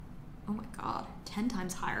Oh my God, 10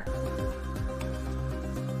 times higher.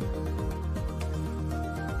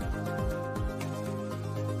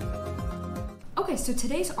 Okay, so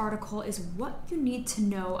today's article is what you need to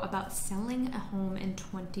know about selling a home in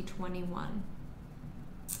 2021.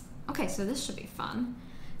 Okay, so this should be fun.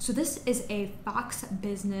 So this is a Fox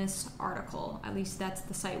Business article, at least that's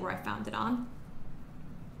the site where I found it on.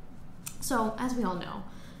 So as we all know,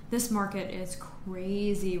 this market is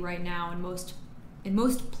crazy right now in most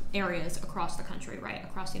areas across the country, right?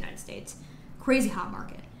 Across the United States. Crazy hot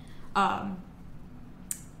market.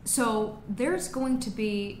 So there's going to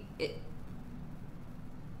be...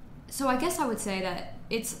 So I guess I would say that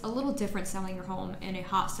it's a little different selling your home in a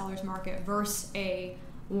hot seller's market versus a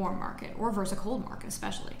warm market, or versus a cold market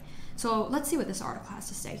especially. So let's see what this article has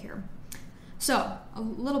to say here. So a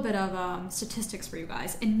little bit of statistics for you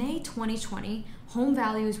guys. In May 2020, home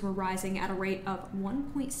values were rising at a rate of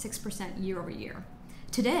 1.6% year over year.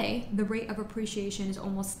 Today, the rate of appreciation is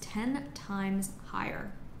almost 10 times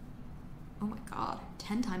higher. Oh my God,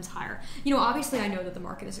 10 times higher. You know, obviously I know that the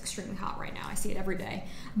market is extremely hot right now. I see it every day.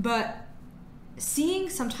 But seeing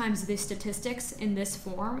sometimes the statistics in this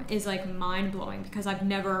form is like mind-blowing, because I've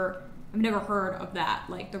never heard of that,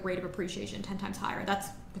 like the rate of appreciation 10 times higher. That's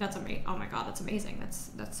amazing. Oh my God, that's amazing.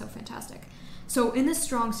 That's so fantastic. So in this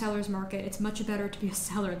strong seller's market, it's much better to be a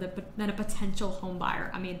seller than a potential home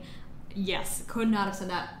buyer. I mean, yes, could not have said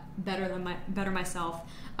that better myself.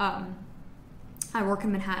 I work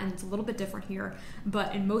in Manhattan. It's a little bit different here,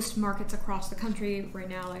 but in most markets across the country right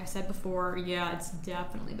now, like I said before, yeah, it's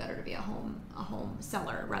definitely better to be a home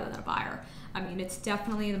seller rather than a buyer. I mean, it's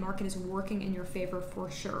definitely, the market is working in your favor for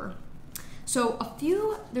sure. So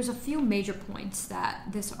there's a few major points that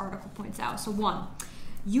this article points out. So one,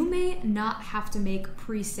 you may not have to make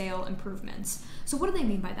pre-sale improvements. So what do they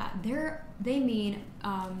mean by that? They mean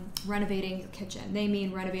renovating your kitchen. They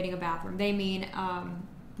mean renovating a bathroom. They mean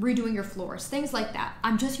redoing your floors, things like that.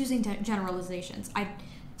 I'm just using generalizations.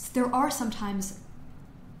 There are sometimes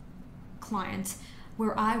clients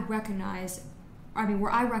where I recommend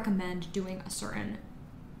doing a certain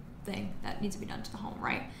thing that needs to be done to the home,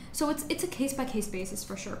 right? So it's a case-by-case basis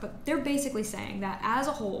for sure, but they're basically saying that as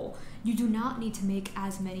a whole, you do not need to make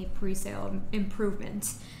as many pre-sale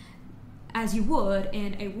improvements as you would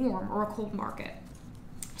in a warm or a cold market.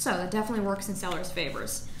 So that definitely works in sellers'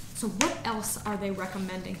 favors. So what else are they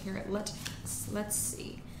recommending here? Let's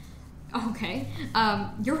see. Okay,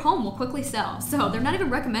 your home will quickly sell. So they're not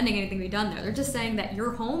even recommending anything be done there. They're just saying that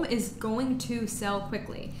your home is going to sell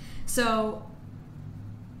quickly. So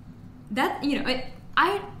that, you know,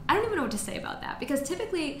 I don't even know what to say about that, because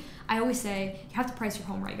typically I always say you have to price your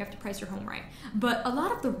home right. You have to price your home right. But a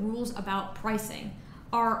lot of the rules about pricing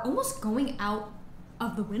are almost going out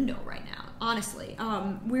of the window right now, honestly.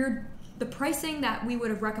 The pricing that we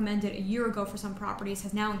would have recommended a year ago for some properties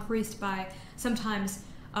has now increased by sometimes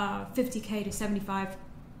 $50K to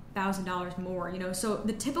 $75,000 more. You know, so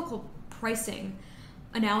the typical pricing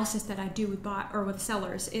analysis that I do with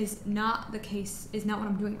sellers is not the case. Is not what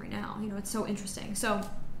I'm doing right now. You know, it's so interesting. So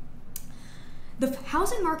the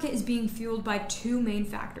housing market is being fueled by two main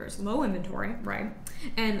factors: low inventory, right,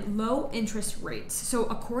 and low interest rates. So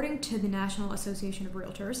according to the National Association of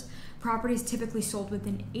Realtors, properties typically sold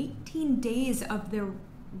within 18 days of their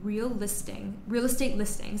real estate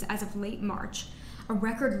listings as of late March, a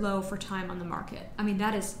record low for time on the market. I mean,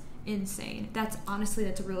 that is insane. That's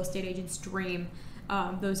a real estate agent's dream,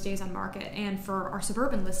 those days on market. And for our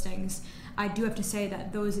suburban listings, I do have to say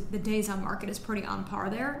that the days on market is pretty on par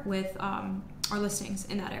there with our listings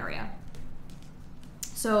in that area.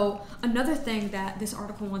 So another thing that this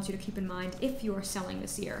article wants you to keep in mind if you are selling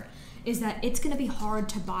this year is that it's going to be hard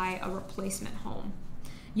to buy a replacement home.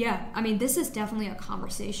 Yeah, I mean, this is definitely a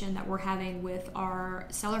conversation that we're having with our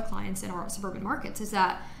seller clients in our suburban markets, is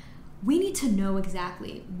that we need to know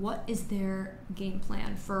exactly what is their game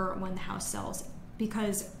plan for when the house sells,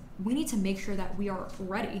 because we need to make sure that we are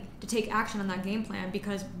ready to take action on that game plan,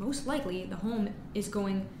 because most likely the home is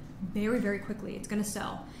going very, very quickly. It's going to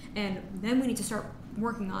sell. And then we need to start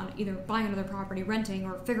working on either buying another property, renting,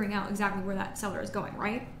 or figuring out exactly where that seller is going,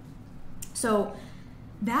 right? So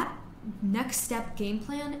that next step game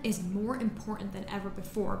plan is more important than ever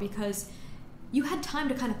before, because you had time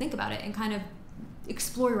to kind of think about it and kind of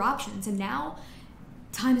explore your options. And now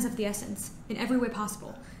time is of the essence in every way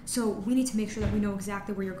possible. So we need to make sure that we know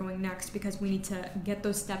exactly where you're going next, because we need to get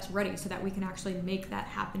those steps ready so that we can actually make that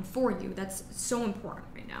happen for you. That's so important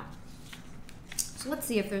right now. So let's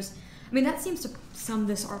see if there's, I mean, that seems to sum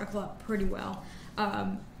this article up pretty well.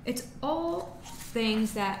 It's all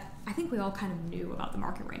things that I think we all kind of knew about the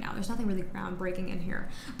market right now. There's nothing really groundbreaking in here,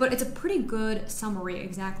 but it's a pretty good summary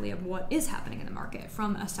exactly of what is happening in the market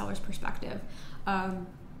from a seller's perspective.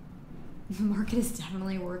 The market is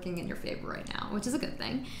definitely working in your favor right now, which is a good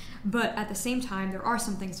thing. But at the same time, there are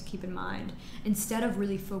some things to keep in mind. Instead of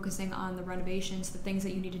really focusing on the renovations, the things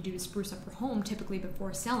that you need to do to spruce up your home typically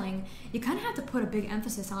before selling, you kind of have to put a big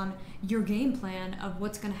emphasis on your game plan of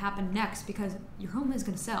what's going to happen next, because your home is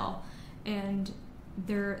going to sell. And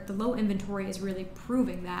the low inventory is really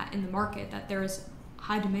proving that in the market, that there's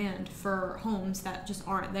high demand for homes that just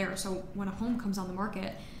aren't there. So when a home comes on the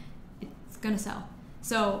market, it's going to sell.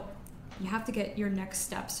 So you have to get your next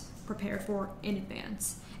steps prepared for in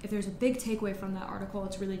advance. If there's a big takeaway from that article,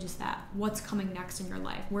 it's really just that. What's coming next in your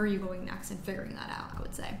life? Where are you going next? And figuring that out, I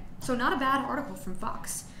would say. So not a bad article from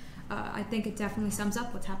Fox. I think it definitely sums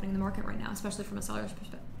up what's happening in the market right now, especially from a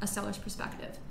seller's perspective.